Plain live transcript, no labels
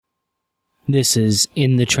This is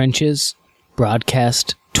In the Trenches,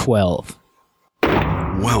 broadcast 12.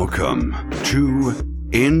 Welcome to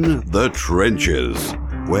In the Trenches,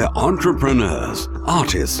 where entrepreneurs,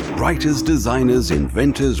 artists, writers, designers,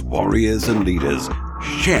 inventors, warriors, and leaders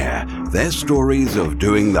share their stories of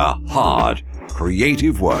doing the hard,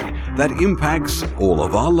 creative work that impacts all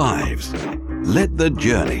of our lives. Let the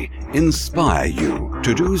journey inspire you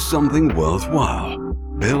to do something worthwhile,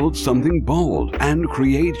 build something bold, and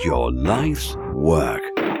create your life's work.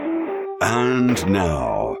 And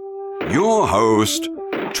now, your host,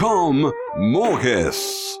 Tom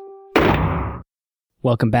Morkis.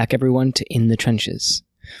 Welcome back, everyone, to In the Trenches.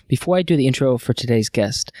 Before I do the intro for today's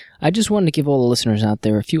guest, I just wanted to give all the listeners out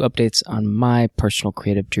there a few updates on my personal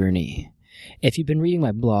creative journey. If you've been reading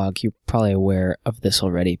my blog, you're probably aware of this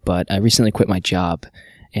already, but I recently quit my job,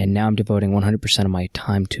 and now I'm devoting 100% of my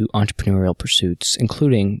time to entrepreneurial pursuits,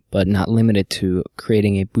 including, but not limited to,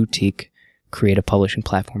 creating a boutique creative publishing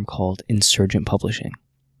platform called Insurgent Publishing.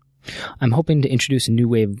 I'm hoping to introduce a new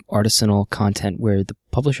way of artisanal content where the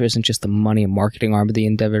publisher isn't just the money and marketing arm of the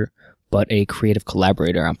endeavor, but a creative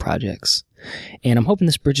collaborator on projects. And I'm hoping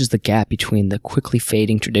this bridges the gap between the quickly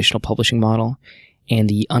fading traditional publishing model and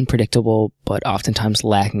the unpredictable but oftentimes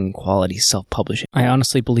lacking quality self-publishing. I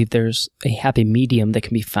honestly believe there's a happy medium that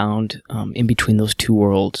can be found in between those two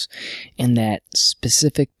worlds, and that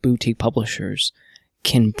specific boutique publishers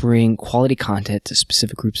can bring quality content to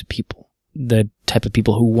specific groups of people, the type of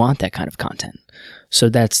people who want that kind of content. So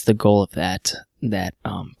that's the goal of that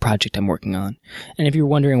project I'm working on. And if you're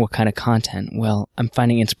wondering what kind of content, well, I'm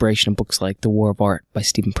finding inspiration in books like The War of Art by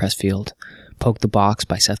Stephen Pressfield, Poke the Box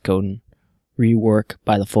by Seth Godin, Rework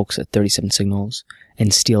by the folks at 37 Signals,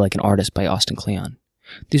 and Steal Like an Artist by Austin Kleon.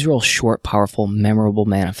 These are all short, powerful, memorable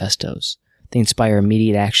manifestos. They inspire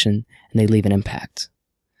immediate action, and they leave an impact.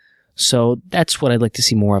 So that's what I'd like to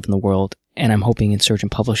see more of in the world, and I'm hoping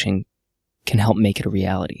Insurgent Publishing can help make it a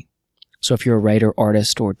reality. So if you're a writer,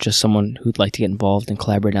 artist, or just someone who'd like to get involved and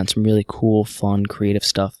collaborate on some really cool, fun, creative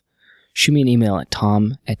stuff, shoot me an email at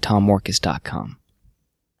tom@tommorkis.com.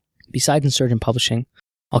 Besides Insurgent Publishing,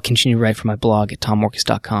 I'll continue to write for my blog at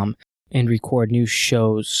tommorkis.com and record new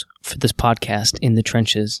shows for this podcast, In the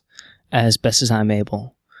Trenches, as best as I'm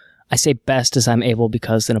able. I say best as I'm able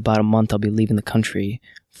because in about a month I'll be leaving the country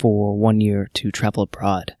for 1 year to travel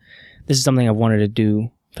abroad. This is something I've wanted to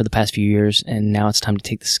do for the past few years, and now it's time to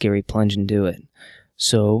take the scary plunge and do it.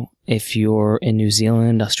 So if you're in New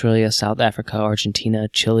Zealand, Australia, South Africa, Argentina,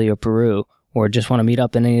 Chile, or Peru, or just want to meet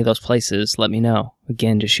up in any of those places, let me know.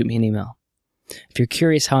 Again, just shoot me an email. If you're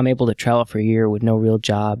curious how I'm able to travel for a year with no real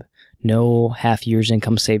job, no half year's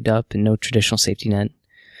income saved up, and no traditional safety net,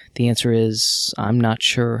 the answer is I'm not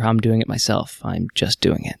sure how I'm doing it myself. I'm just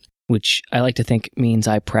doing it, which I like to think means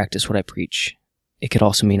I practice what I preach. It could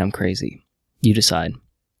also mean I'm crazy. You decide.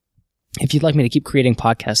 If you'd like me to keep creating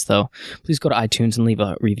podcasts, though, please go to iTunes and leave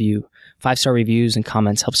a review. 5-star reviews and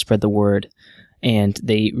comments help spread the word, and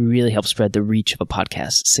they really help spread the reach of a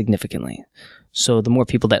podcast significantly. So the more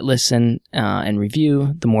people that listen and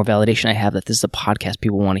review, the more validation I have that this is a podcast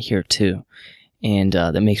people want to hear too. And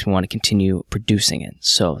that makes me want to continue producing it.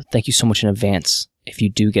 So thank you so much in advance if you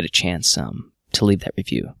do get a chance to leave that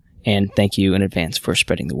review. And thank you in advance for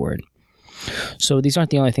spreading the word. So these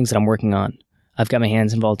aren't the only things that I'm working on. I've got my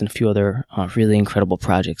hands involved in a few other really incredible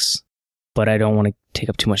projects. But I don't want to take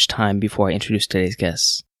up too much time before I introduce today's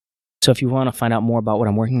guests. So if you want to find out more about what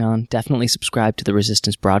I'm working on, definitely subscribe to the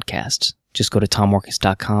Resistance broadcasts. Just go to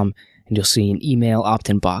tommorkis.com and you'll see an email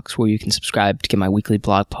opt-in box where you can subscribe to get my weekly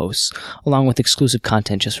blog posts, along with exclusive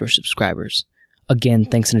content just for subscribers. Again,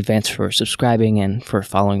 thanks in advance for subscribing and for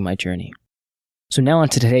following my journey. So now on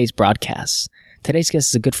to today's broadcast. Today's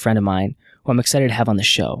guest is a good friend of mine who I'm excited to have on the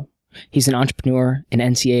show. He's an entrepreneur, an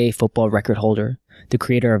NCAA football record holder, the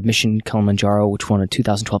creator of Mission Kilimanjaro, which won a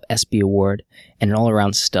 2012 ESPY award, and an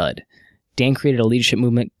all-around stud. Dan created a leadership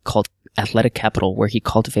movement called Athletic Capital, where he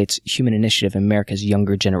cultivates human initiative in America's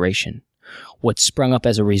younger generation. What sprung up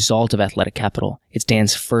as a result of Athletic Capital is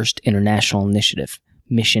Dan's first international initiative,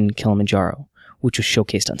 Mission Kilimanjaro, which was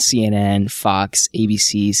showcased on CNN, Fox,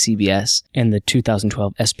 ABC, CBS, and the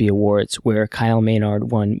 2012 ESPY Awards, where Kyle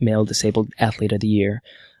Maynard won Male Disabled Athlete of the Year,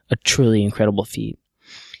 a truly incredible feat.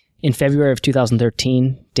 In February of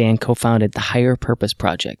 2013, Dan co-founded the Higher Purpose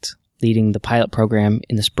Project, leading the pilot program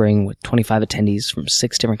in the spring with 25 attendees from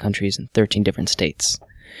 6 different countries and 13 different states.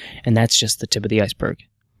 And that's just the tip of the iceberg.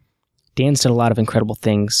 Dan's done a lot of incredible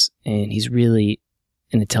things, and he's really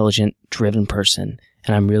an intelligent, driven person,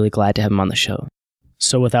 and I'm really glad to have him on the show.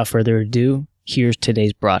 So without further ado, here's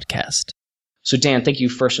today's broadcast. So Dan, thank you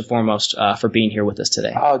first and foremost for being here with us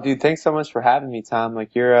today. Oh, dude, thanks so much for having me, Tom.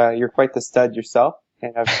 Like you're quite the stud yourself,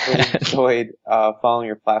 and I've really enjoyed following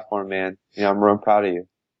your platform, man. I'm real proud of you.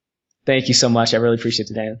 Thank you so much. I really appreciate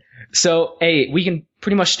it, Dan. So, hey, we can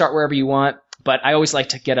pretty much start wherever you want, but I always like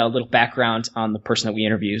to get a little background on the person that we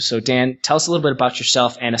interview. So, Dan, tell us a little bit about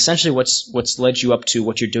yourself and essentially what's led you up to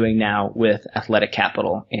what you're doing now with Athletic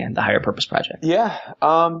Capital and the Higher Purpose Project. Yeah.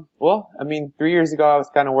 Well, 3 years ago, I was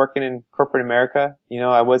kind of working in corporate America.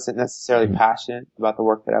 I wasn't necessarily passionate about the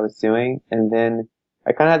work that I was doing. And then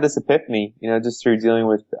I kind of had this epiphany, just through dealing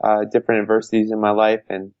with different adversities in my life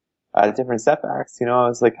and different setbacks. I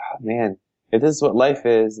was like, oh man, if this is what life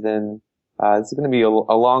is, then this is going to be a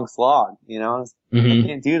long slog. I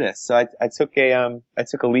can't do this. So I took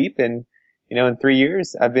a leap, and in 3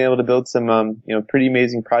 years I've been able to build some pretty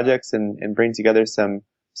amazing projects and bring together some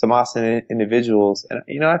awesome individuals.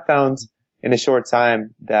 And I found in a short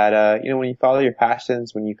time that when you follow your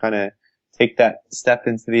passions, when you kind of take that step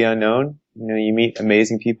into the unknown, you meet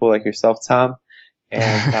amazing people like yourself, Tom.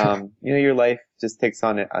 And, your life just takes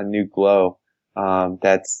on a new glow.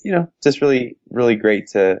 That's, just really, really great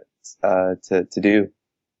to do.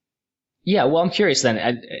 Yeah. Well, I'm curious then,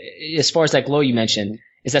 as far as that glow you mentioned,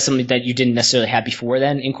 is that something that you didn't necessarily have before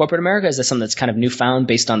then in corporate America? Is that something that's kind of newfound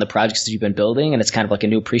based on the projects that you've been building, and it's kind of like a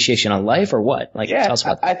new appreciation on life, or what? Tell us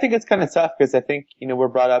about that. I think it's kind of tough because I think, we're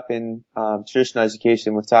brought up in, traditional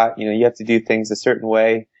education. We're taught, you have to do things a certain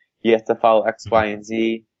way. You have to follow X, Y, and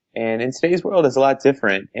Z. And in today's world, it's a lot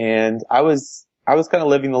different. And I was kind of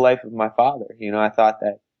living the life of my father. I thought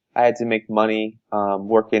that I had to make money,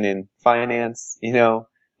 working in finance,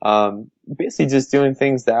 basically just doing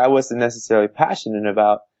things that I wasn't necessarily passionate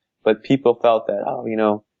about, but people felt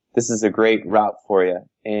that, this is a great route for you.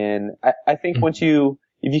 And I think if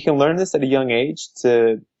you can learn this at a young age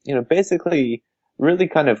to, basically really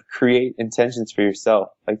kind of create intentions for yourself,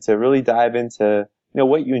 like to really dive into,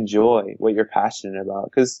 what you enjoy, what you're passionate about.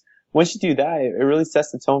 Because once you do that, it really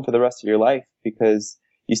sets the tone for the rest of your life, because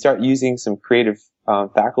you start using some creative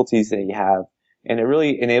faculties that you have, and it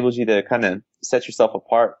really enables you to kind of set yourself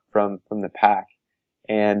apart from the pack.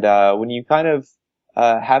 And when you kind of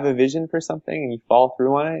have a vision for something and you follow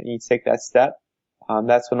through on it and you take that step,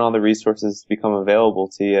 that's when all the resources become available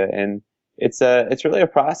to you. And it's really a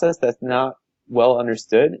process that's not well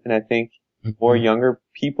understood. And I think more younger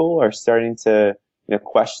people are starting to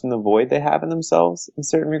question the void they have in themselves in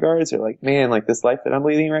certain regards. They're like, man, like this life that I'm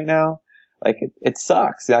leading right now, like it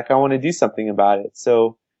sucks. Like I want to do something about it.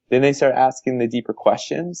 So then they start asking the deeper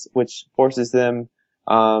questions, which forces them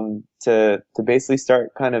to basically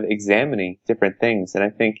start kind of examining different things. And I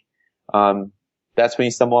think that's when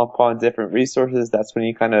you stumble upon different resources. That's when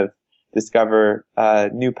you kind of discover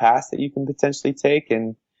new paths that you can potentially take.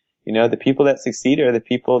 And the people that succeed are the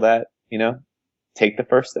people that take the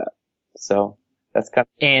first step. So that's kind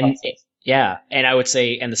of and I would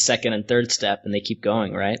say, and the second and third step, and they keep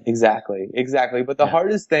going, right? Exactly. But the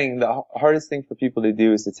hardest thing for people to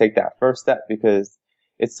do is to take that first step, because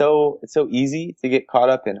it's so easy to get caught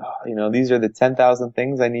up in, these are the 10,000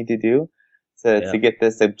 things I need to do to get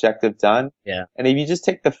this objective done. Yeah. And if you just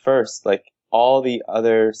take the first, like all the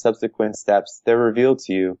other subsequent steps, they're revealed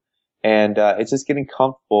to you, and it's just getting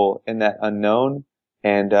comfortable in that unknown,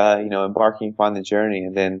 and embarking upon the journey,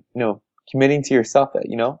 and then committing to yourself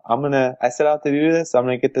that, I set out to do this. I'm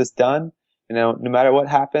going to get this done. No matter what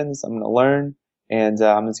happens, I'm going to learn, and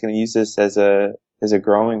I'm just going to use this as a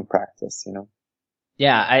growing practice,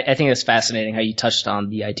 Yeah. I think it's fascinating how you touched on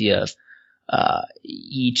the idea of,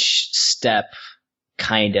 each step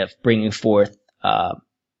kind of bringing forth,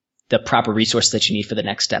 the proper resource that you need for the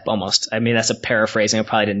next step almost. I mean, that's a paraphrasing. I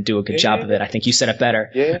probably didn't do a good job of it. I think you said it better.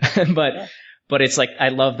 Yeah. But it's like, I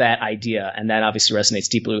love that idea. And that obviously resonates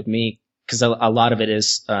deeply with me, because a lot of it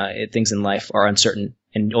is, things in life are uncertain,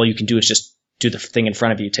 and all you can do is just do the thing in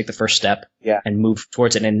front of you, take the first step, and move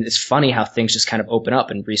towards it. And it's funny how things just kind of open up,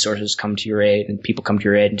 and resources come to your aid, and people come to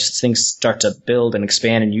your aid, and just things start to build and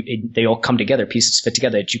expand, and they all come together, pieces fit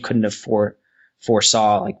together that you couldn't have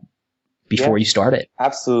foresaw like before you started.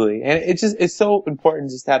 Absolutely. And it's so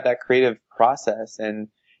important just to have that creative process, and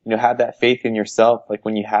have that faith in yourself, like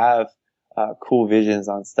when you have cool visions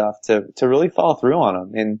on stuff, to really follow through on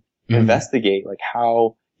them and investigate like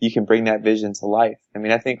how you can bring that vision to life. I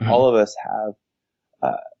mean, I think all of us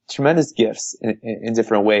have tremendous gifts in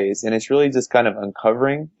different ways, and it's really just kind of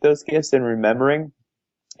uncovering those gifts and remembering,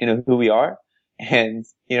 who we are, and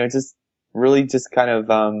just really just kind of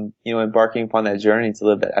embarking upon that journey to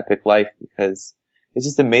live that epic life, because it's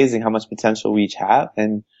just amazing how much potential we each have,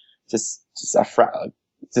 and just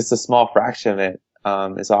a small fraction of it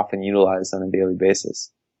is often utilized on a daily basis.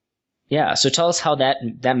 Yeah. So tell us how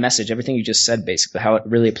that message, everything you just said, basically, how it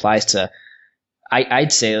really applies to,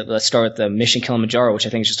 I'd say, let's start with the Mission Kilimanjaro, which I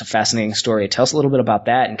think is just a fascinating story. Tell us a little bit about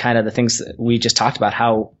that and kind of the things that we just talked about,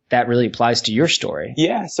 how that really applies to your story.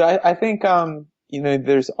 Yeah. So I think,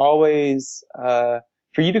 there's always, for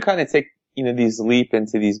you to kind of take, these leap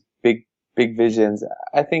into these big visions,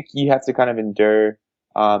 I think you have to kind of endure,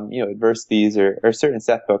 adversities or certain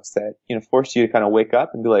setbacks that, force you to kind of wake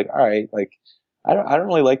up and be like, all right, like, I don't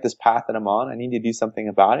really like this path that I'm on. I need to do something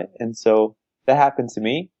about it. And so that happened to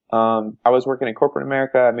me. I was working in corporate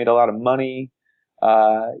America. I made a lot of money.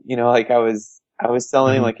 Like I was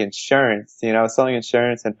selling like insurance, I was selling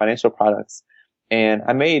insurance and financial products, and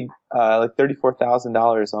I made, like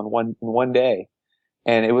 $34,000 in one day.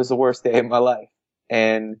 And it was the worst day of my life.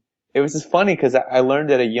 And it was just funny because I learned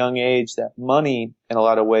at a young age that money, in a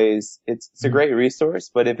lot of ways, it's a great resource,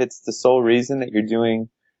 but if it's the sole reason that you're doing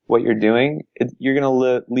what you're doing, you're going to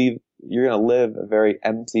live a very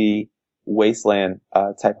empty wasteland,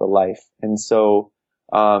 type of life. And so,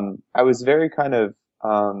 I was very kind of,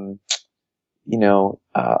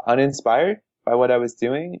 uninspired by what I was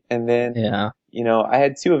doing. And then, I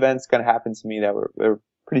had two events kind of happen to me that were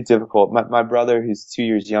pretty difficult. My brother, who's 2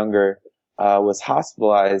 years younger, was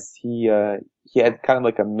hospitalized. He had kind of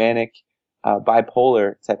like a manic,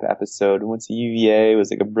 bipolar type of episode. Went to UVA,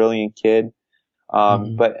 was like a brilliant kid.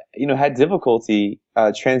 But, had difficulty,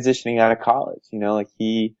 transitioning out of college. Like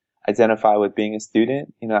he identified with being a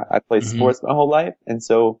student. I played sports my whole life. And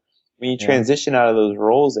so when you transition out of those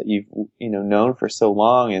roles that you've, known for so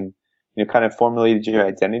long and, kind of formulated your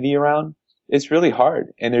identity around, it's really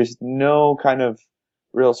hard. And there's no kind of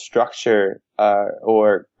real structure,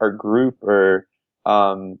 or group or,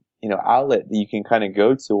 outlet that you can kind of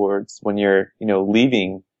go towards when you're,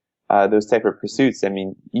 leaving, those type of pursuits. I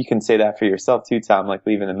mean, you can say that for yourself too, Tom, like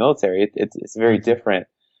leaving the military. It's very different.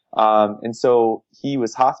 And so he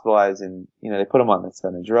was hospitalized and, they put him on a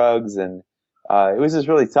ton of drugs and, it was just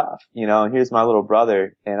really tough, and here's my little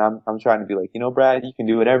brother and I'm trying to be like, Brad, you can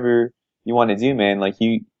do whatever you want to do, man. Like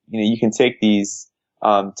you can take these,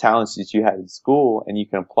 talents that you had in school and you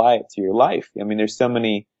can apply it to your life. I mean, there's so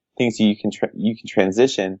many things you can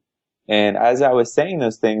transition. And as I was saying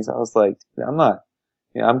those things, I was like, I'm not,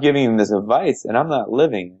 I'm giving him this advice and I'm not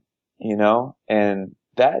living, and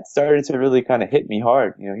that started to really kind of hit me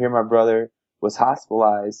hard. Here my brother was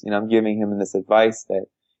hospitalized, I'm giving him this advice that,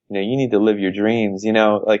 you need to live your dreams,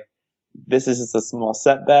 like this is just a small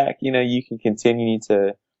setback, you can continue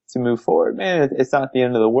to move forward, man. It's not the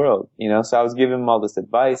end of the world, so I was giving him all this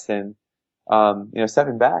advice and,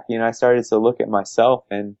 stepping back, I started to look at myself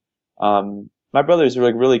and, my brother's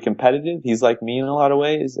really competitive. He's like me in a lot of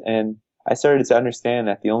ways. And I started to understand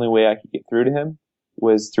that the only way I could get through to him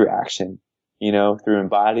was through action, through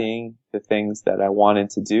embodying the things that I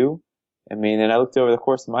wanted to do. I mean, and I looked over the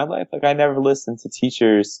course of my life, like I never listened to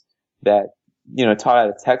teachers that, taught out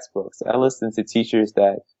of textbooks. I listened to teachers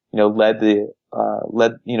that, went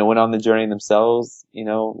on the journey themselves,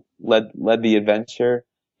 led the adventure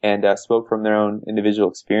and, spoke from their own individual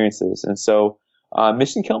experiences. And so,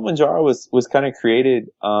 Mission Kilimanjaro was kind of created,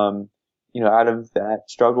 out of that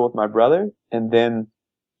struggle with my brother. And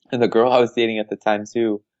the girl I was dating at the time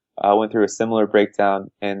too, went through a similar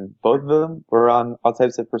breakdown, and both of them were on all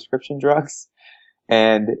types of prescription drugs.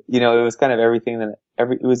 And, it was kind of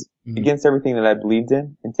it was against everything that I believed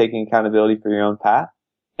in and taking accountability for your own path.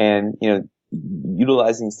 And,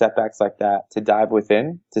 utilizing setbacks like that to dive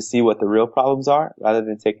within to see what the real problems are rather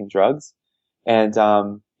than taking drugs. And,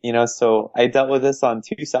 so I dealt with this on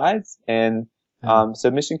two sides. And, so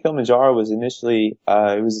Mission Kilimanjaro was initially,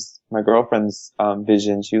 it was my girlfriend's,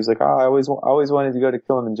 vision. She was like, oh, I always wanted to go to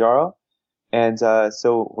Kilimanjaro. And,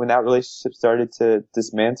 so when that relationship started to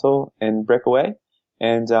dismantle and break away,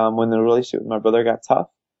 and, when the relationship with my brother got tough,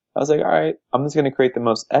 I was like, all right, I'm just going to create the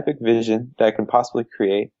most epic vision that I can possibly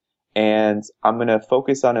create. And I'm going to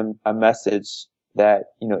focus on a message that,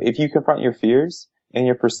 if you confront your fears and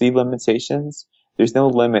your perceived limitations, there's no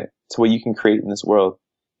limit to what you can create in this world.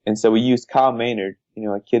 And so we used Kyle Maynard,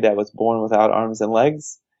 a kid that was born without arms and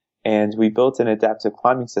legs, and we built an adaptive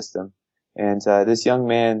climbing system. And, this young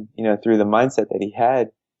man, through the mindset that he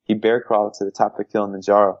had, he bear crawled to the top of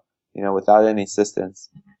Kilimanjaro, without any assistance.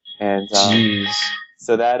 And,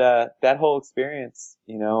 so that whole experience,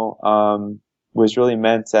 was really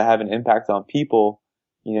meant to have an impact on people,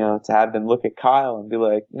 to have them look at Kyle and be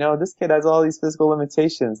like, this kid has all these physical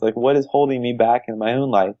limitations. Like, what is holding me back in my own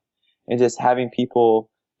life? And just having people,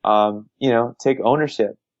 take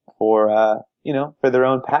ownership for their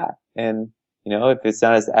own path. And, if it's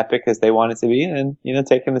not as epic as they want it to be, then,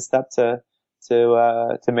 taking the step to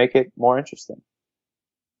make it more interesting.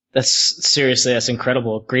 That's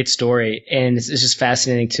incredible. Great story. And it's just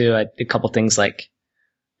fascinating too. A couple things like,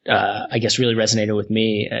 I guess really resonated with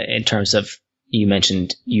me in terms of, you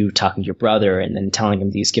mentioned you talking to your brother and then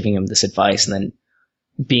giving him this advice, and then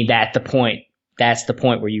being that's the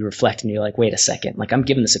point where you reflect and you're like, wait a second, like I'm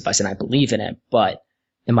giving this advice and I believe in it, but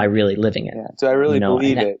am I really living it? Yeah. Do I really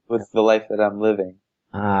believe it with the life that I'm living?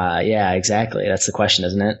 Yeah, exactly. That's the question,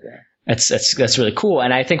 isn't it? Yeah. That's really cool.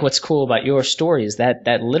 And I think what's cool about your story is that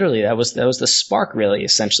literally that was the spark, really,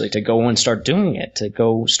 essentially, to go and start doing it, to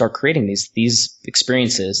go start creating these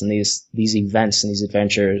experiences and these events and these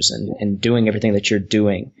adventures and doing everything that you're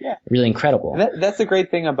doing. Yeah. Really incredible. That's the great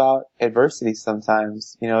thing about adversity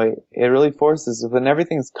sometimes. It really forces, when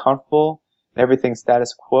everything's comfortable, everything's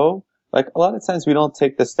status quo, like a lot of times we don't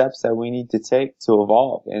take the steps that we need to take to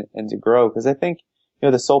evolve and to grow. Because I think,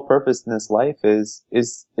 the sole purpose in this life is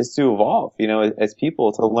to evolve, as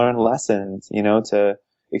people, to learn lessons, to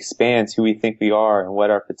expand who we think we are and what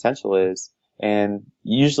our potential is. And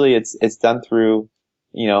usually it's done through,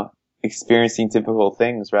 experiencing difficult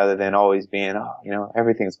things rather than always being,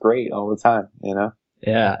 everything's great all the time,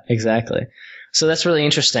 Yeah, exactly. So that's really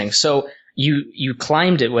interesting. So you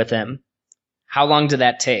climbed it with him. How long did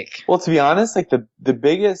that take? Well, to be honest, like the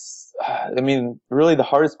biggest, really the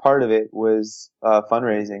hardest part of it was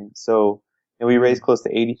fundraising. So we raised close to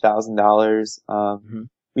 $80,000.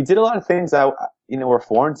 We did a lot of things that were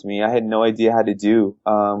foreign to me. I had no idea how to do.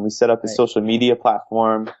 We set up a social media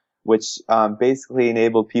platform, which basically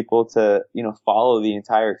enabled people to follow the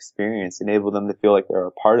entire experience, enabled them to feel like they were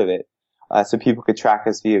a part of it, so people could track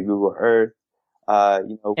us via Google Earth.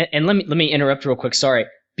 And let me interrupt real quick. Sorry,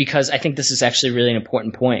 because I think this is actually really an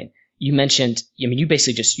important point. You mentioned, you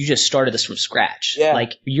basically just started this from scratch. Yeah.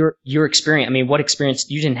 Like your experience. What experience?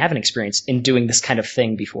 You didn't have an experience in doing this kind of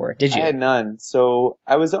thing before, did you? I had none. So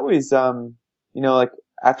I was always, like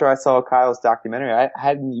after I saw Kyle's documentary, I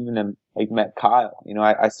hadn't even met Kyle.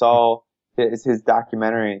 I saw his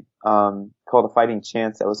documentary, called A Fighting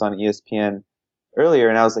Chance that was on ESPN earlier.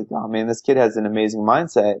 And I was like, oh man, this kid has an amazing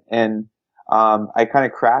mindset. And, I kind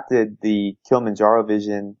of crafted the Kilimanjaro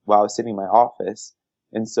vision while I was sitting in my office.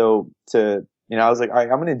 And so I was like, all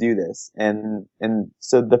right, I'm going to do this. And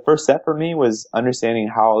so the first step for me was understanding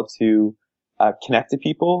how to connect to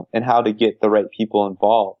people and how to get the right people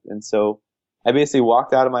involved. And so I basically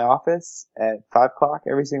walked out of my office at 5:00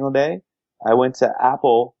 every single day. I went to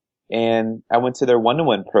Apple and I went to their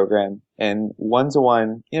one-to-one program, and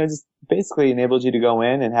one-to-one, just basically enabled you to go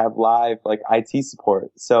in and have live IT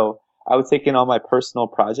support. So I would take in all my personal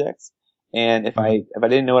projects. And if I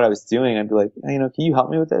didn't know what I was doing, I'd be like, can you help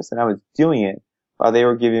me with this? And I was doing it while they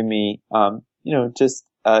were giving me, just,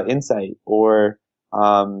 insight or,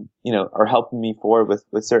 or helping me forward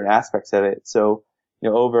with certain aspects of it. So,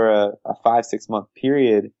 over a 5-6 month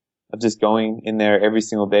period of just going in there every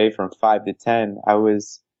single day from 5 to 10, I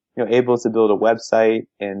was, able to build a website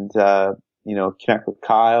and, connect with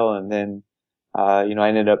Kyle. And then, I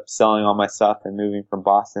ended up selling all my stuff and moving from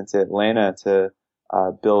Boston to Atlanta to,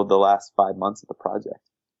 build the last 5 months of the project.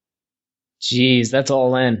 Jeez, that's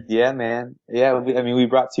all in. Yeah, man. Yeah, we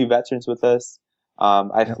brought 2 veterans with us.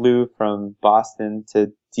 I flew from Boston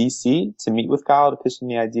to DC to meet with Kyle to pitch him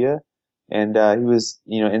the idea. And, he was,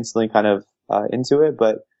 instantly kind of, into it,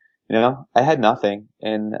 but, I had nothing.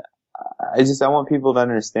 And I want people to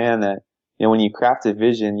understand that, when you craft a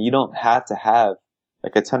vision, you don't have to have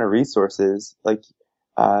a ton of resources.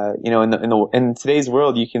 In today's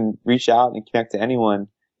world, you can reach out and connect to anyone.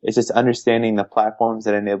 It's just understanding the platforms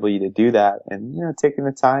that enable you to do that, and taking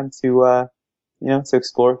the time to to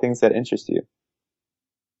explore things that interest you.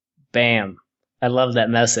 Bam! I love that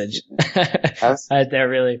message. That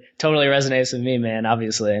really totally resonates with me, man.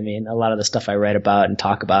 Obviously, a lot of the stuff I write about and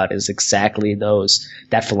talk about is exactly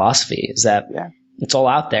that philosophy. Is that it's all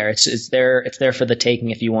out there. It's there for the taking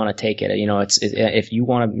if you want to take it. If you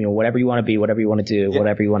want to, whatever you want to be, whatever you want to do,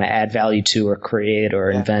 whatever you want to add value to or create or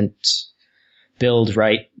invent, build,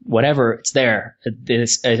 write, whatever, it's there.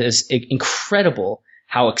 It's incredible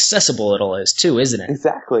how accessible it all is too, isn't it?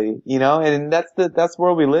 Exactly. And that's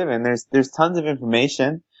where we live in. There's tons of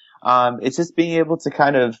information. It's just being able to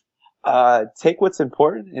kind of take what's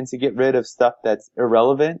important and to get rid of stuff that's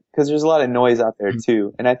irrelevant, because there's a lot of noise out there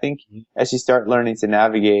too. And I think as you start learning to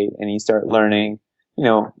navigate and you start learning,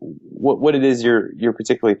 what it is you're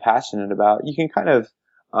particularly passionate about, you can kind of,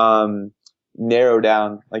 narrow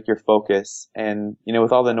down your focus. And,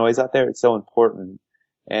 with all the noise out there, it's so important.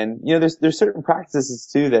 And, there's certain practices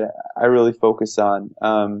too that I really focus on.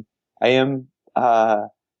 I am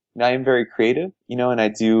very creative, and I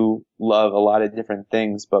do love a lot of different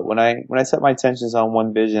things. But when I set my intentions on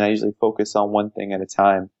one vision, I usually focus on one thing at a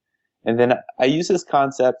time. And then I use this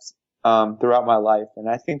concept, throughout my life. And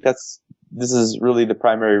I think this is really the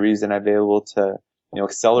primary reason I've been able to,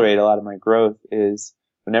 accelerate a lot of my growth is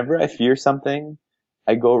whenever I fear something,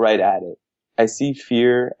 I go right at it. I see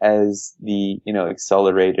fear as the,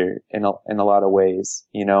 accelerator in a lot of ways,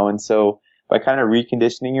 and so by kind of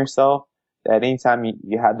reconditioning yourself, that anytime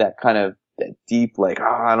you have that kind of that deep, like,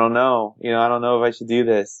 I don't know, I don't know if I should do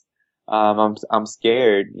this. I'm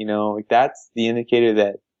scared, like that's the indicator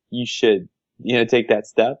that you should, take that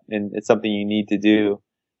step, and it's something you need to do.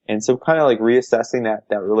 And so kind of like reassessing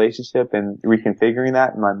that relationship and reconfiguring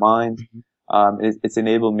that in my mind, it's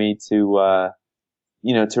enabled me to,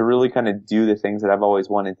 to really kind of do the things that I've always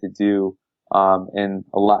wanted to do, in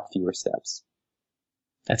a lot fewer steps.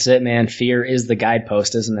 That's it, man. Fear is the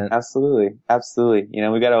guidepost, isn't it? Absolutely. Absolutely.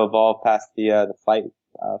 We got to evolve past the fight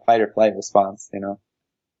or flight response,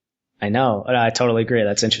 I know. I totally agree.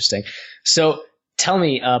 That's interesting. So tell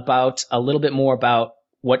me about a little bit more about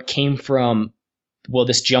what came from,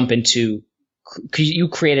 this jump into, you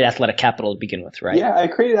created Athletic Capital to begin with, right? Yeah, I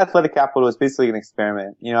created Athletic Capital. It was basically an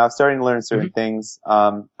experiment. I was starting to learn certain things.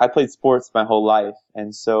 I played sports my whole life.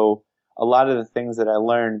 And so a lot of the things that I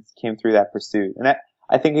learned came through that pursuit. And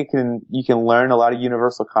I think you can learn a lot of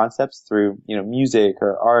universal concepts through, music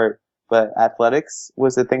or art, but athletics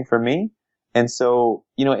was the thing for me. And so,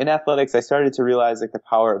 in athletics, I started to realize like the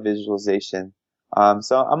power of visualization.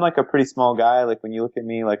 So I'm like a pretty small guy. Like when you look at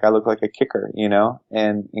me, like I look like a kicker,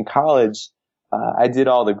 and in college, I did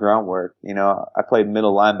all the grunt work. I played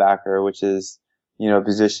middle linebacker, which is, a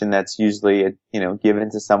position that's usually,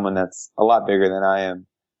 given to someone that's a lot bigger than I am.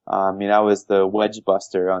 I was the wedge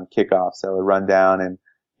buster on kickoffs. I would run down and,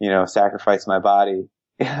 sacrifice my body.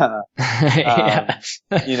 Yeah.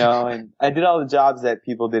 And I did all the jobs that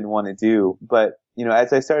people didn't want to do. But,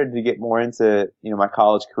 as I started to get more into, my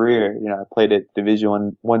college career, I played at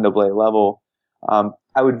Division one AA level.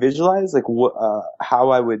 I would visualize like how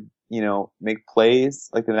I would, make plays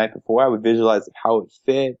like the night before. I would visualize how it would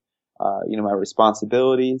fit, my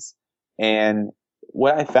responsibilities. And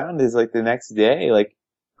what I found is like the next day, like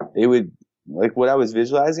it would, like what I was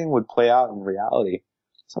visualizing would play out in reality.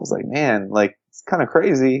 So I was like, man, like it's kind of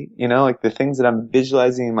crazy, like the things that I'm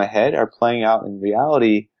visualizing in my head are playing out in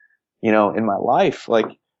reality, in my life. Like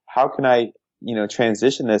how can I,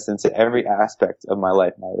 transition this into every aspect of my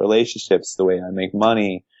life, my relationships, the way I make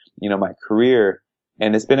money, my career.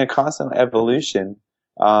 And it's been a constant evolution.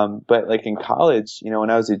 But like in college, when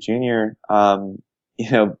I was a junior, everyone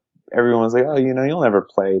was like, oh, you'll never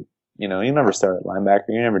play, you'll never start at linebacker.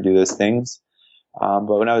 You never do those things.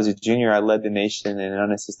 But when I was a junior, I led the nation in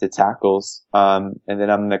unassisted tackles. And then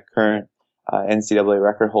I'm the current, NCAA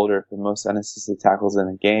record holder for most unassisted tackles in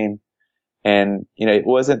a game. And, it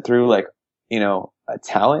wasn't through like, a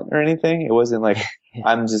talent or anything. It wasn't like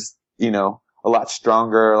I'm just, a lot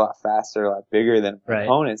stronger, a lot faster, a lot bigger than my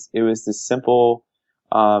opponents. It was the simple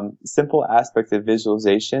aspect of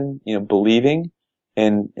visualization, believing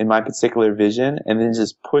in my particular vision and then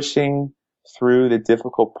just pushing through the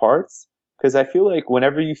difficult parts. Cause I feel like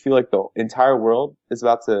whenever you feel like the entire world is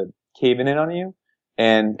about to cave in on you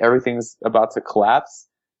and everything's about to collapse,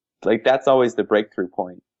 like that's always the breakthrough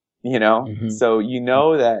point, So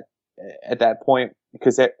that at that point,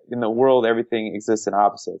 because in the world, everything exists in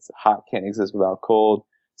opposites. Hot can't exist without cold.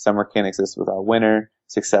 Summer can't exist without winter.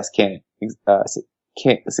 Success can't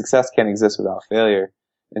exist without failure.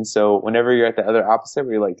 And so whenever you're at the other opposite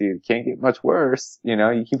where you're like, dude, it can't get much worse,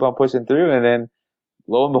 you keep on pushing through and then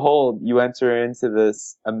lo and behold, you enter into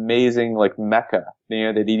this amazing like mecca,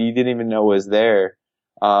 that you didn't even know was there.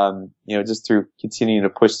 Just through continuing to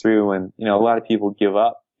push through and, a lot of people give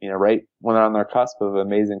up, right when they're on their cusp of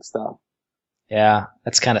amazing stuff. Yeah,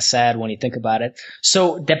 that's kind of sad when you think about it.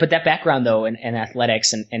 So but that background though in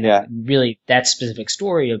athletics and really that specific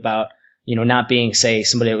story about, not being, say,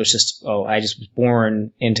 somebody that was just, I just was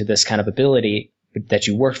born into this kind of ability that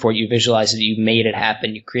you worked for, you visualized it, you made it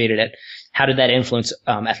happen, you created it. How did that influence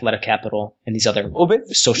Athletic Capital and these other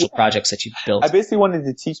social projects that you built? I basically wanted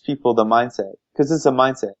to teach people the mindset because it's a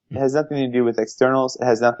mindset. It has nothing to do with externals. It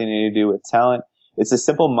has nothing to do with talent. It's a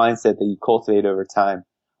simple mindset that you cultivate over time.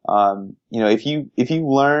 If you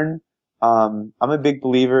learn, I'm a big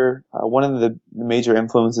believer. One of the major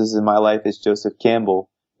influences in my life is Joseph Campbell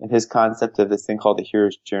and his concept of this thing called the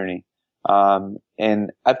hero's journey.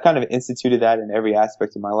 And I've kind of instituted that in every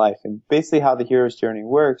aspect of my life. And basically how the hero's journey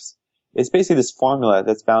works, it's basically this formula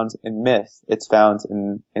that's found in myth. It's found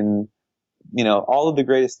in all of the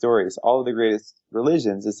greatest stories, all of the greatest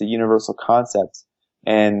religions. It's a universal concept.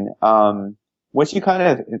 And, once you kind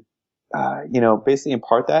of, basically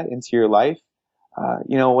impart that into your life,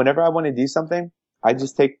 whenever I want to do something, I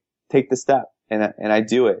just take take the step and I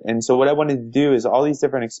do it. And so what I wanted to do is all these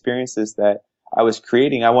different experiences that I was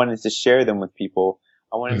creating, I wanted to share them with people.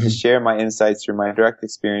 I wanted to share my insights through my direct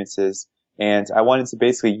experiences. And I wanted to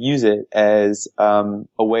basically use it as, a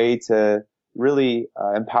way to really,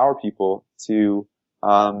 empower people to,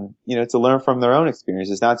 to learn from their own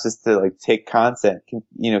experiences, not just to like take content,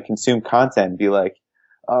 consume content and be like,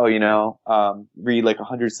 oh, read like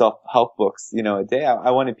 100 self-help books, a day.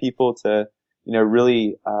 I wanted people to,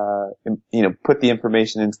 really, put the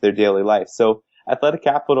information into their daily life. So Athletic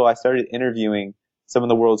Capital, I started interviewing some of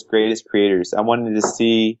the world's greatest creators. I wanted to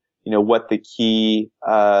see, what the key,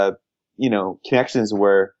 connections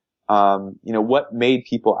were, what made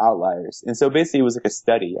people outliers. And so basically it was like a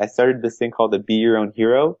study. I started this thing called the Be Your Own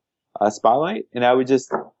Hero, spotlight. And I would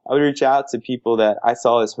reach out to people that I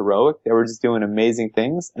saw as heroic, that were just doing amazing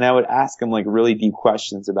things. And I would ask them like really deep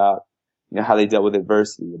questions about, how they dealt with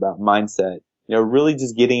adversity, about mindset, really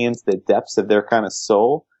just getting into the depths of their kind of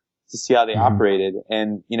soul to see how they operated.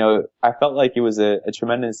 And, I felt like it was a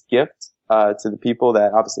tremendous gift, to the people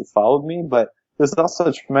that obviously followed me, but it was also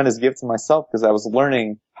a tremendous gift to myself because I was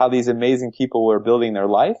learning how these amazing people were building their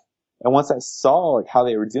life. And once I saw like how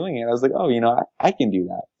they were doing it, I was like, oh, I can do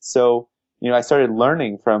that. So, I started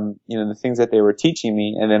learning from, the things that they were teaching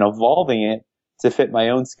me and then evolving it to fit my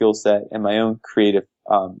own skill set and my own creative,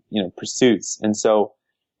 pursuits. And so,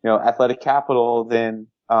 Athletic Capital then,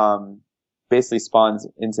 basically spawns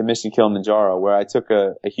into Mission Kilimanjaro, where I took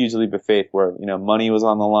a huge leap of faith where, money was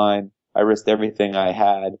on the line. I risked everything I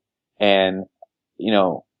had. And,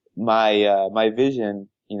 my vision,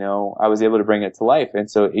 I was able to bring it to life. And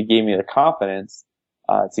so it gave me the confidence,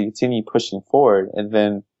 to continue pushing forward. And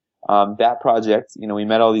then, that project, we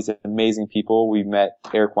met all these amazing people. We met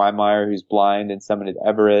Eric Weimeyer, who's blind and summited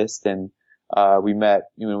Everest. And, we met,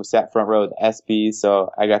 we sat front row at the ESPYs.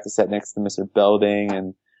 So I got to sit next to Mr. Belding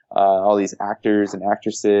and, all these actors and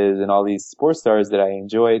actresses and all these sports stars that I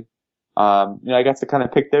enjoyed. I got to kind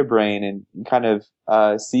of pick their brain and kind of,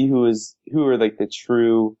 see who are like the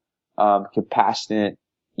true, compassionate,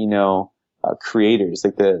 creators,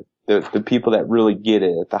 like the people that really get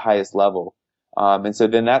it at the highest level. And so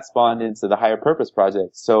then that spawned into the Higher Purpose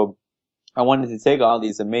Project. So I wanted to take all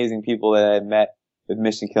these amazing people that I had met with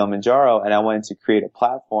Mission Kilimanjaro, and I wanted to create a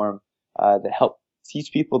platform, that helped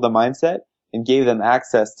teach people the mindset and gave them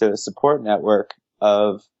access to a support network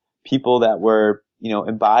of people that were,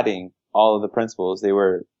 embodying all of the principles. They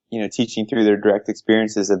were, teaching through their direct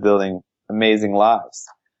experiences of building amazing lives.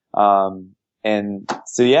 And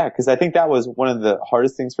so, yeah, cause I think that was one of the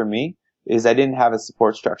hardest things for me is I didn't have a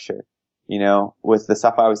support structure, with the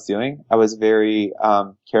stuff I was doing. I was very,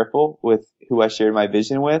 careful with who I shared my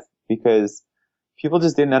vision with because people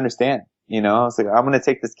just didn't understand. I was like, I'm going to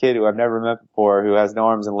take this kid who I've never met before, who has no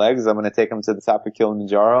arms and legs. I'm going to take him to the top of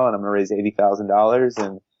Kilimanjaro and I'm going to raise $80,000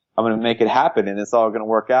 and I'm going to make it happen and it's all going to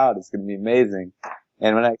work out. It's going to be amazing.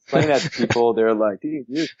 And when I explain that to people, they're like, dude,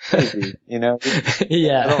 you're crazy,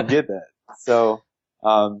 Yeah. I don't get that. So,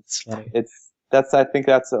 I think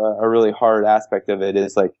that's a really hard aspect of it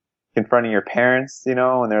is like confronting your parents,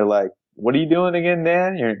 and they're like, what are you doing again,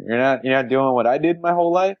 Dan? You're not doing what I did my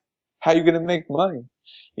whole life. How are you going to make money?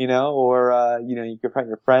 Or, you confront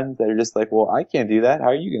your friends that are just like, well, I can't do that. How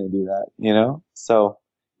are you going to do that? So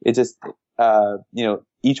it just,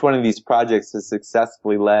 each one of these projects has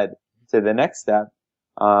successfully led to the next step.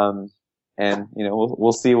 And,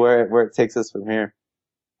 we'll see where it takes us from here.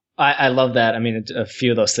 I love that. I mean, a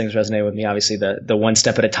few of those things resonate with me. Obviously, the one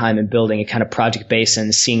step at a time and building a kind of project base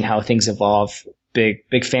and seeing how things evolve.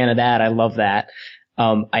 Big fan of that. I love that.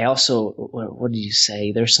 I also, what did you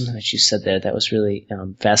say? There's something that you said there that was really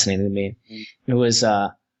fascinating to me. It was,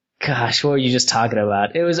 gosh, what were you just talking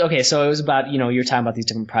about? It was, okay, so it was about, you're talking about these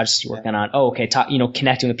different projects you're working on. Oh, okay,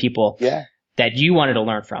 connecting with people that you wanted to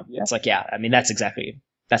learn from. Yeah. It's like, yeah, I mean,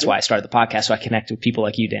 that's why I started the podcast, so I connect with people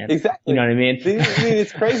like you, Dan. Exactly. You know what I mean?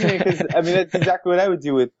 It's crazy because, that's exactly what I would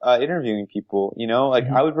do with interviewing people,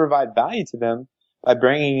 I would provide value to them by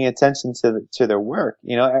bringing attention to their work,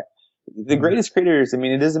 The greatest creators,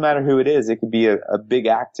 it doesn't matter who it is. It could be a big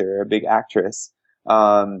actor, a big actress.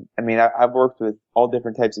 I've worked with all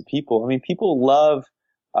different types of people. People love,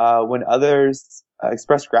 when others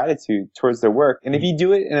express gratitude towards their work. And if you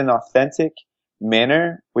do it in an authentic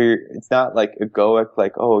manner where it's not like egoic,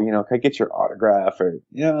 like, oh, can I get your autograph or,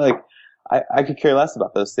 I could care less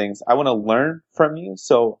about those things. I want to learn from you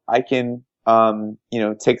so I can,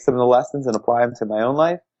 take some of the lessons and apply them to my own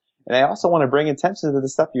life. And I also want to bring attention to the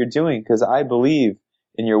stuff you're doing because I believe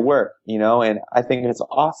in your work, and I think it's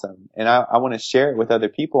awesome. And I want to share it with other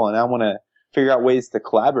people and I want to figure out ways to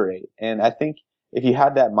collaborate. And I think if you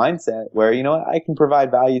had that mindset where, you know what, I can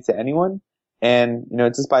provide value to anyone, and, you know,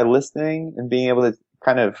 just by listening and being able to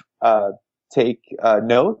kind of, take,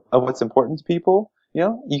 note of what's important to people, you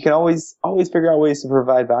know, you can always figure out ways to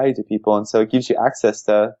provide value to people. And so it gives you access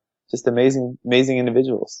to just amazing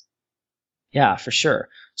individuals. Yeah, for sure.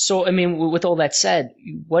 So, I mean, with all that said,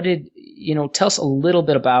 tell us a little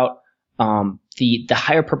bit about, the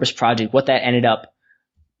higher purpose project, what that ended up,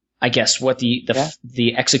 I guess, what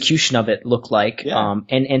the execution of it looked like. Yeah.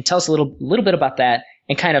 And tell us a little bit about that,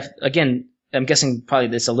 and kind of, again, I'm guessing probably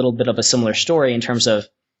this is a little bit of a similar story in terms of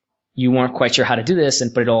you weren't quite sure how to do this,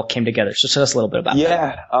 but it all came together. So tell us a little bit about that.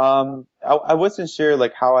 Yeah. I wasn't sure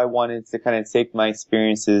like how I wanted to kind of take my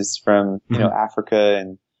experiences from, you know, Africa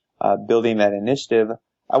and, building that initiative.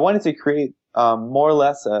 I wanted to create, more or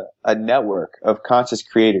less a network of conscious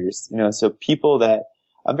creators, you know, so people that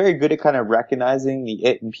I'm very good at kind of recognizing the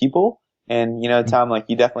it in people. And, you know, Tom, like,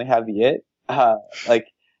 you definitely have the it. Thank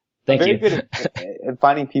you. Very good at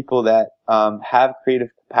finding people that, have creative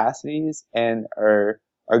capacities and are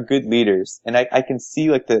good leaders. And I can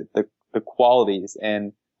see like the qualities,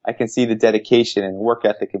 and I can see the dedication and work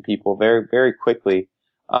ethic in people very, very quickly.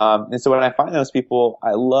 And so when I find those people,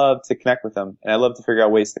 I love to connect with them, and I love to figure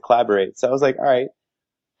out ways to collaborate. So I was like, all right,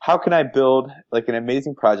 how can I build like an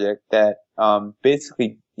amazing project that,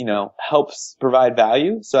 basically, you know, helps provide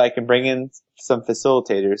value, so I can bring in some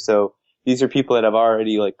facilitators. So these are people that have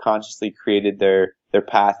already like consciously created their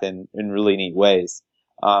path in really neat ways.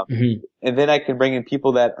 And then I can bring in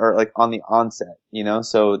people that are like on the onset, you know,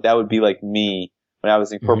 so that would be like me when I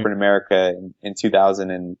was in corporate America in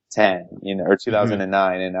 2010, you know, or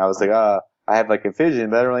 2009. And I was like, I have like a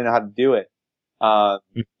vision, but I don't really know how to do it.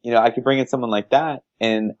 You know, I could bring in someone like that,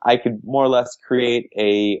 and I could more or less create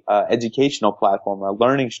a, educational platform, a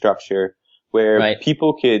learning structure where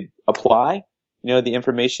people could apply, you know, the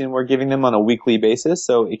information we're giving them on a weekly basis.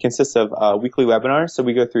 So it consists of, weekly webinars. So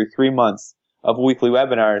we go through 3 months of weekly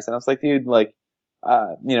webinars. And I was like, dude, like,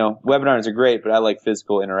 you know, webinars are great, but I like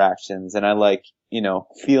physical interactions, and I like, you know,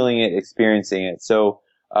 feeling it, experiencing it. So,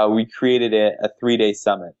 we created a 3-day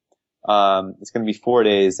summit. It's going to be 4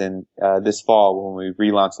 days in, this fall when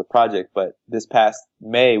we relaunch the project. But this past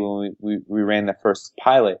May, when we ran the first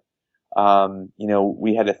pilot, you know,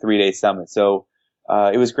 we had a 3-day summit. So,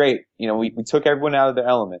 it was great. You know, we took everyone out of their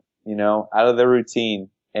element, you know, out of their routine,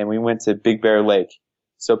 and we went to Big Bear Lake.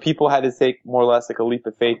 So people had to take more or less like a leap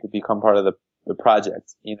of faith to become part of the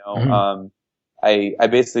project, you know. I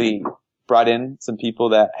basically brought in some people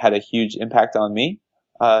that had a huge impact on me.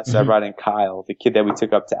 So I brought in Kyle, the kid that we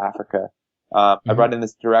took up to Africa. I brought in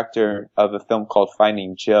this director of a film called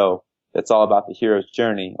Finding Joe. That's all about the hero's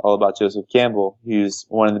journey, all about Joseph Campbell, who's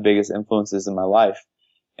one of the biggest influences in my life.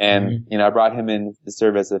 And, you know, I brought him in to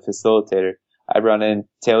serve as a facilitator. I brought in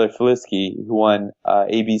Taylor Felisky, who won,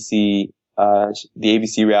 the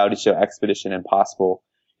ABC reality show Expedition Impossible.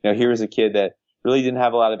 You know, he was a kid that really didn't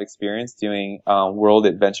have a lot of experience doing, world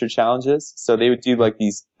adventure challenges. So they would do like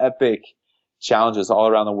these epic challenges all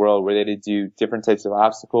around the world where they'd do different types of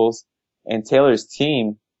obstacles. And Taylor's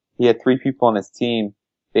team, he had 3 people on his team.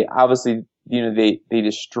 They obviously, you know, they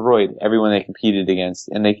destroyed everyone they competed against,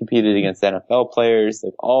 and they competed against NFL players,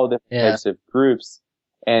 like all different types of groups.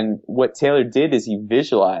 And what Taylor did is he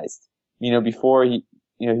visualized, you know, before he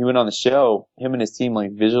went on the show, him and his team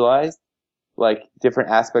like visualized like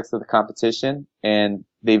different aspects of the competition, and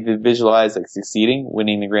they visualized like succeeding,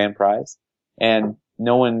 winning the grand prize. And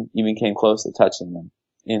no one even came close to touching them,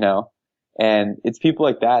 you know? And it's people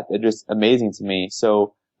like that that are just amazing to me.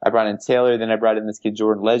 So I brought in Taylor, then I brought in this kid,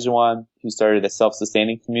 Jordan Lejeune, who started a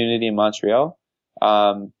self-sustaining community in Montreal,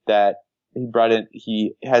 that he brought in.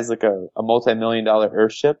 He has like a multi-million-dollar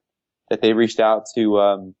Earthship that they reached out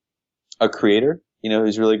to, a creator, you know,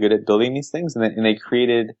 who's really good at building these things. And they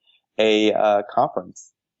created a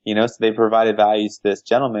conference, you know, so they provided value to this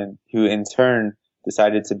gentleman who in turn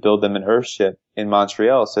decided to build them an Earthship in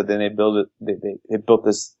Montreal. So then they built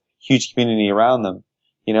this huge community around them,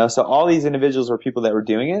 you know. So all these individuals were people that were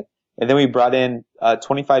doing it. And then we brought in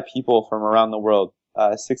 25 people from around the world,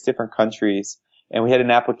 6 different countries, and we had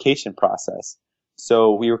an application process.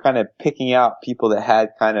 So we were kind of picking out people that had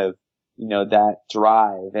kind of, you know, that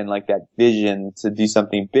drive and like that vision to do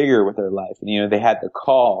something bigger with their life. And, you know, they had the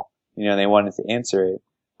call, you know, they wanted to answer it.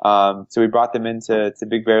 So we brought them into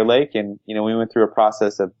Big Bear Lake, and, you know, we went through a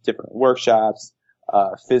process of different workshops,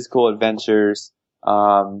 physical adventures,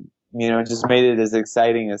 you know, just made it as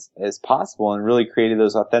exciting as possible, and really created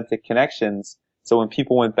those authentic connections. So when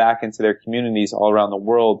people went back into their communities all around the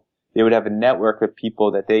world, they would have a network of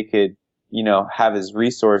people that they could, you know, have as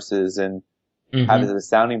resources and have as a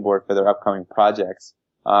sounding board for their upcoming projects.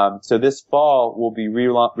 So this fall we'll be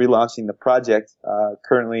relaunching the project.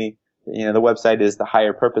 Currently, the website is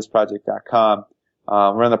thehigherpurposeproject.com.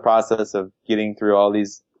 We're in the process of getting through all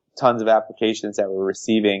these tons of applications that we're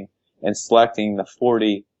receiving and selecting the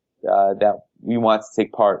 40 that we want to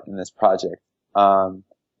take part in this project.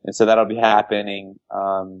 And so that'll be happening,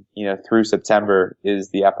 through September is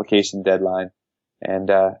the application deadline. And,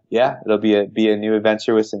 it'll be a new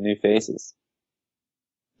adventure with some new faces.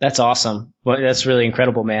 That's awesome. Well, that's really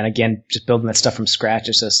incredible, man. Again, just building that stuff from scratch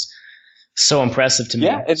is just so impressive to me.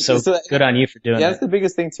 Yeah. So good on you for doing that. That's the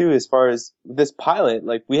biggest thing too, as far as this pilot.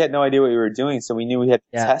 Like, we had no idea what we were doing, so we knew we had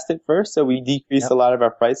to test it first. So we decreased a lot of our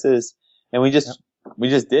prices, and we just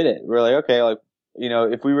did it. We're like, okay,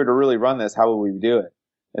 if we were to really run this, how would we do it?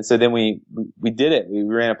 And so then we did it. We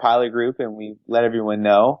ran a pilot group and we let everyone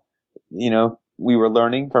know, we were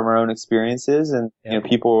learning from our own experiences, and,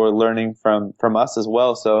 people were learning from us as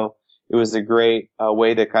well. So it was a great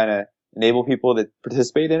way to kind of enable people to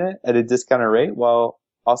participate in it at a discounted rate while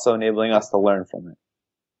also enabling us to learn from it.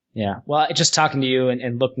 Yeah. Well, just talking to you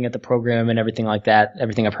and looking at the program and everything like that,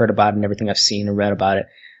 everything I've heard about it and everything I've seen and read about it,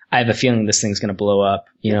 I have a feeling this thing's going to blow up,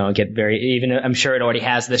 and get even I'm sure it already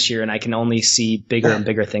has this year, and I can only see bigger and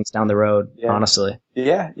bigger things down the road, honestly.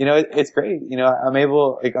 Yeah. It's great. I'm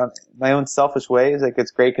able, on my own selfish ways,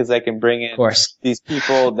 it's great because I can bring in these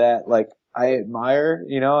people that, I admire,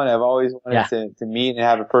 and I've always wanted to meet and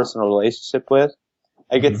have a personal relationship with.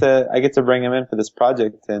 I get to bring them in for this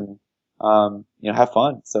project and, have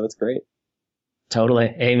fun. So it's great.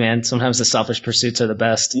 Totally. Hey, man, sometimes the selfish pursuits are the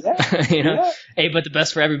best. Yeah. Hey, but the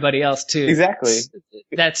best for everybody else too. Exactly.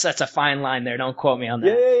 That's a fine line there. Don't quote me on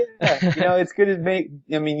that. Yeah. It's good to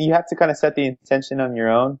you have to kind of set the intention on your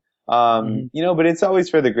own. But it's always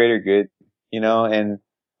for the greater good, and,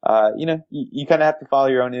 you kind of have to follow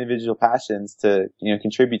your own individual passions to,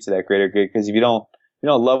 contribute to that greater good. Because if you don't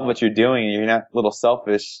love what you're doing and you're not a little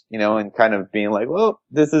selfish, and kind of being like, well,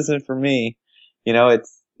 this isn't for me,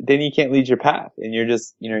 then you can't lead your path, and you're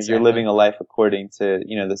just, you're living a life according to,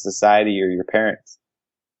 the society or your parents.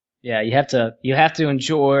 Yeah, you have to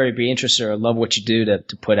enjoy or be interested or love what you do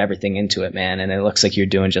to put everything into it, man. And it looks like you're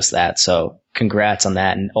doing just that. So congrats on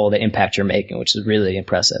that and all the impact you're making, which is really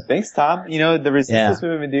impressive. Thanks, Tom. The resistance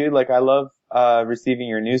movement, dude, I love, receiving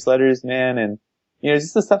your newsletters, man. And,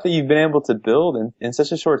 just the stuff that you've been able to build in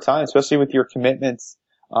such a short time, especially with your commitments,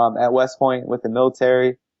 at West Point with the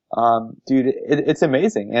military. Dude, it's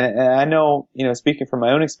amazing. And I know, speaking from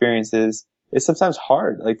my own experiences, it's sometimes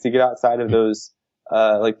hard, to get outside of those,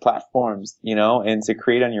 platforms, and to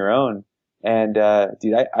create on your own. And,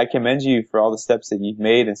 dude, I commend you for all the steps that you've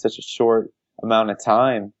made in such a short amount of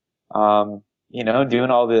time.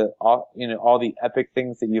 Doing all the epic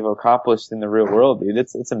things that you've accomplished in the real world, dude.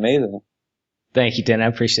 It's amazing. Thank you, Dan. I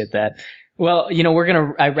appreciate that. Well,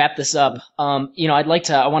 I wrap this up. I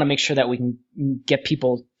want to make sure that we can get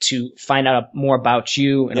people to find out more about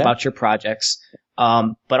you and about your projects.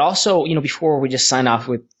 But also, before we just sign off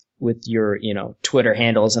with your, Twitter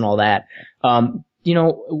handles and all that,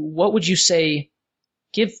 what would you say?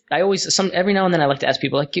 Every now and then I like to ask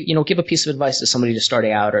people, give a piece of advice to somebody just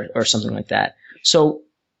starting out or something like that. So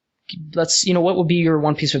what would be your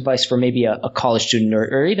one piece of advice for maybe a college student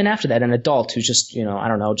or even after that, an adult who's just,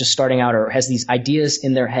 just starting out or has these ideas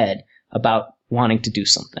in their head about wanting to do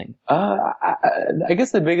something? I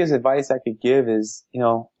guess the biggest advice I could give is,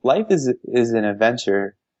 life is an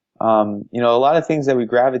adventure. A lot of things that we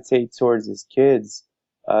gravitate towards as kids,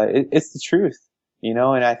 it's the truth,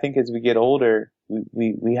 and I think as we get older,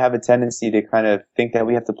 we have a tendency to kind of think that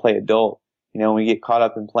we have to play adult. We get caught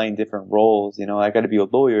up in playing different roles. I got to be a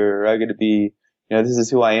lawyer, or I got to be, this is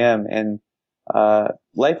who I am. And,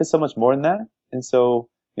 life is so much more than that. And so,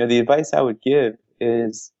 the advice I would give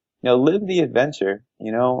is, live the adventure,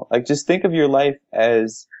 just think of your life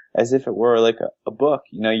as if it were like a book,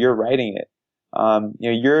 you're writing it.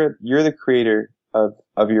 You're the creator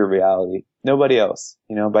of your reality, nobody else,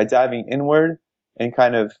 by diving inward and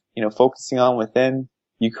kind of, focusing on within,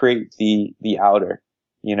 you create the outer.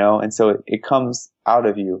 And so it comes out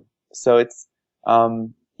of you. So it's,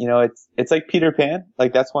 it's like Peter Pan.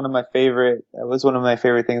 That was one of my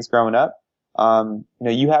favorite things growing up.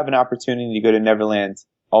 You have an opportunity to go to Neverland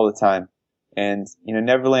all the time. And,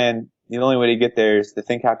 Neverland, the only way to get there is to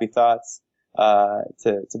think happy thoughts,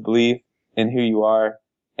 to believe in who you are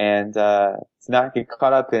and, to not get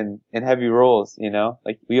caught up in heavy roles,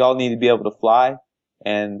 we all need to be able to fly.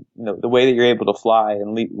 And the way that you're able to fly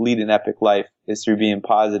and lead an epic life is through being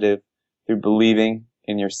positive, through believing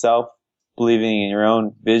in yourself, believing in your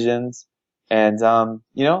own visions, and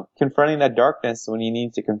confronting that darkness when you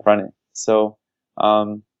need to confront it. So,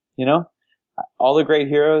 all the great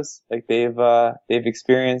heroes, like they've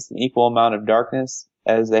experienced an equal amount of darkness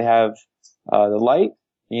as they have the light,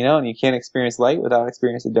 and you can't experience light without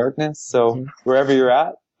experiencing darkness. So wherever you're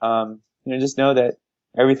at, just know that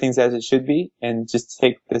everything's as it should be, and just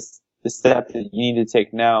take the step that you need to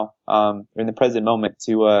take now, in the present moment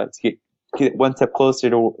to get one step closer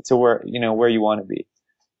to where you want to be.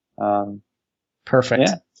 Perfect.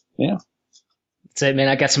 Yeah. That's it, man.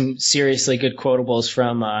 I got some seriously good quotables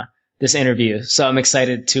from this interview, so I'm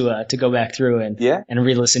excited to go back through and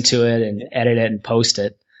re-listen to it and edit it and post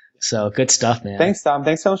it. So good stuff, man. Thanks, Tom.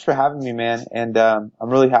 Thanks so much for having me, man. And I'm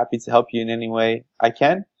really happy to help you in any way I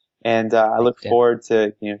can. And I look forward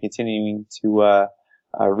to continuing to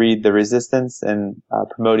read The Resistance and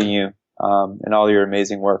promoting you and all your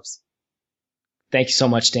amazing works. Thank you so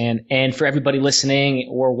much, Dan. And for everybody listening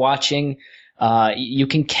or watching, you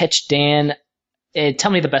can catch Dan.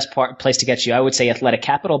 Tell me the best place to get you. I would say Athletic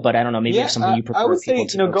Capital, but I don't know. Maybe there's something you prefer. I would say,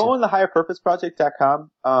 go on the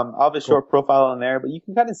higherpurposeproject.com. I'll have a short profile on there, but you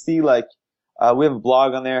can kind of see, we have a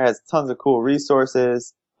blog on there, has tons of cool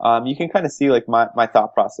resources. You can kind of see, my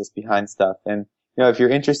thought process behind stuff. And, if you're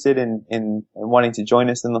interested in wanting to join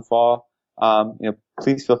us in the fall,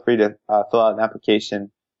 please feel free to fill out an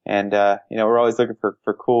application. And, we're always looking for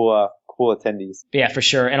cool attendees. Yeah, for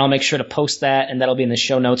sure. And I'll make sure to post that, and that'll be in the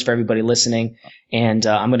show notes for everybody listening. And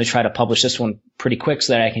I'm going to try to publish this one pretty quick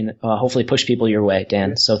so that I can hopefully push people your way,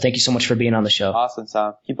 Dan. So thank you so much for being on the show. Awesome,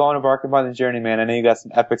 Tom. Keep on embarking on the journey, man. I know you got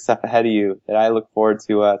some epic stuff ahead of you that I look forward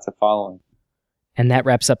to following. And that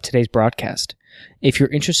wraps up today's broadcast. If you're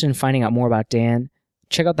interested in finding out more about Dan,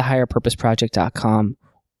 check out thehigherpurposeproject.com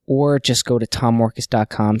or just go to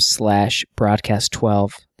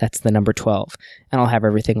tommorkes.com/broadcast12. That's the number 12. And I'll have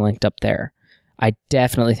everything linked up there. I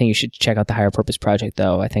definitely think you should check out the Higher Purpose Project,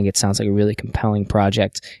 though. I think it sounds like a really compelling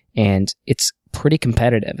project, and it's pretty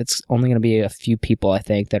competitive. It's only going to be a few people, I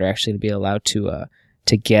think, that are actually going to be allowed to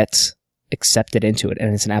get accepted into it,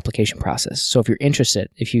 and it's an application process. So if you're interested,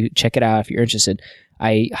 if you check it out, if you're interested,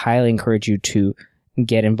 I highly encourage you to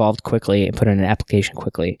get involved quickly and put in an application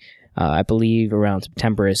quickly. I believe around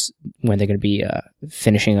September is when they're going to be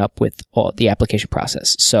finishing up with all the application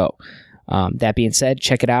process. So that being said,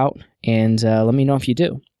 check it out and let me know if you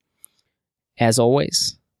do. As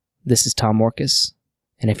always, this is Tom Morkes,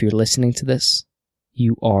 and if you're listening to this,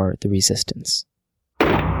 you are the resistance.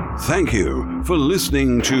 Thank you for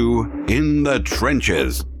listening to In the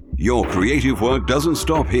Trenches. Your creative work doesn't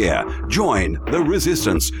stop here. Join the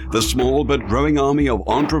Resistance, the small but growing army of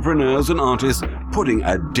entrepreneurs and artists putting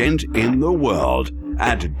a dent in the world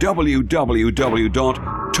at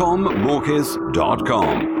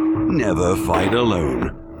www.tommorkes.com. Never fight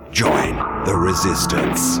alone. Join the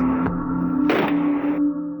Resistance.